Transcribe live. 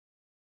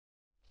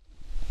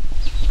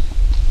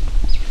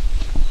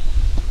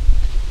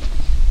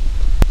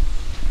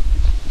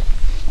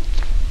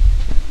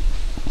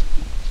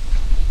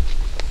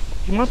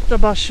決まった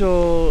場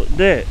所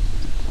で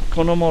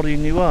この森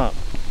には、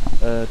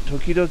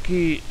時々、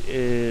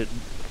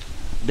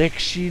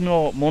歴史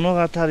の物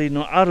語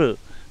のある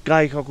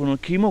外国の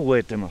木も植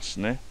えてます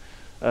ね。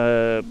例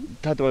え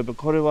ば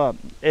これは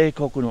英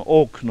国の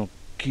オークの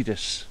木で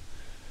す。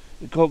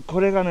こ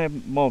れがね、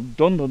もう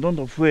どんど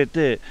ん増え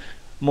て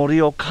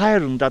森を変え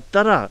るんだっ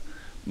たら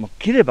もう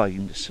切ればいい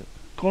んですよ。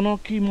この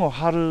木も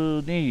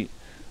春に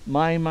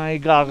マイマ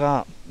イガ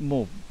が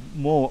も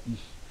う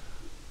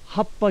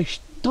葉っぱ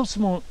一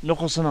つも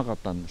残さなかっ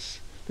たんです。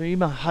で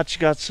今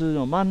8月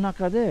の真ん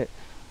中で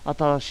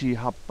新しい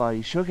葉っぱ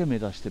一生懸命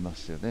出してま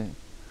すよね。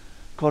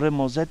これ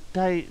も絶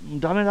対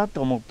ダメだと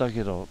思った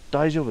けど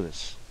大丈夫で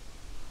す。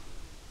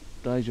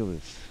大丈夫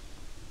です。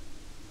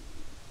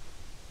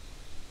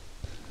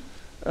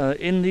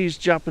In these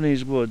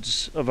Japanese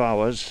woods of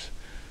ours,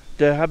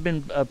 there have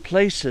been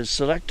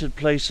selected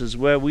places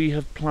where we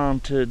have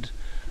planted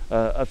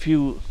a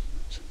few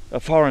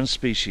foreign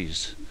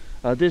species.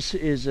 This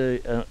is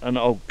an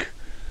oak.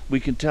 We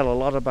can tell a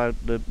lot about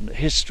the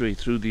history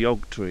through the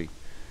oak tree.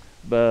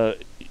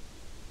 But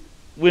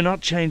we're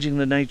not changing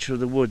the nature of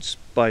the woods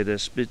by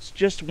this. It's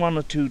just one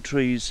or two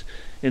trees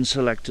in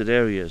selected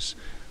areas.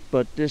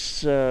 But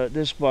this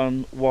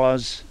one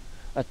was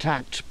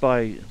attacked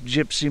by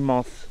gypsy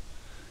moth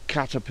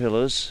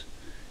caterpillars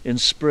in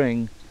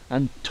spring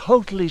and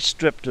totally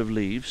stripped of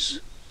leaves.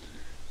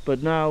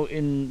 But now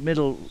in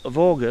middle of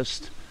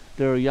August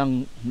there are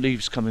young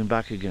leaves coming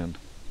back again.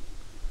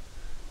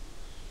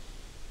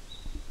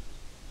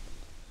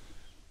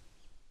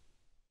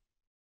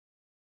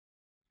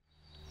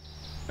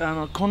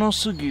 この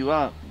杉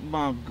は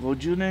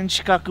50年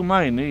近く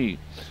前に、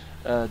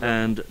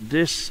and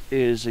this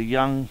is a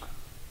young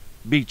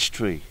beech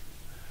tree.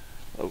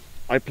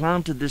 I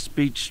planted this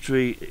beech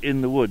tree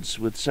in the woods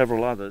with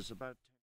several others about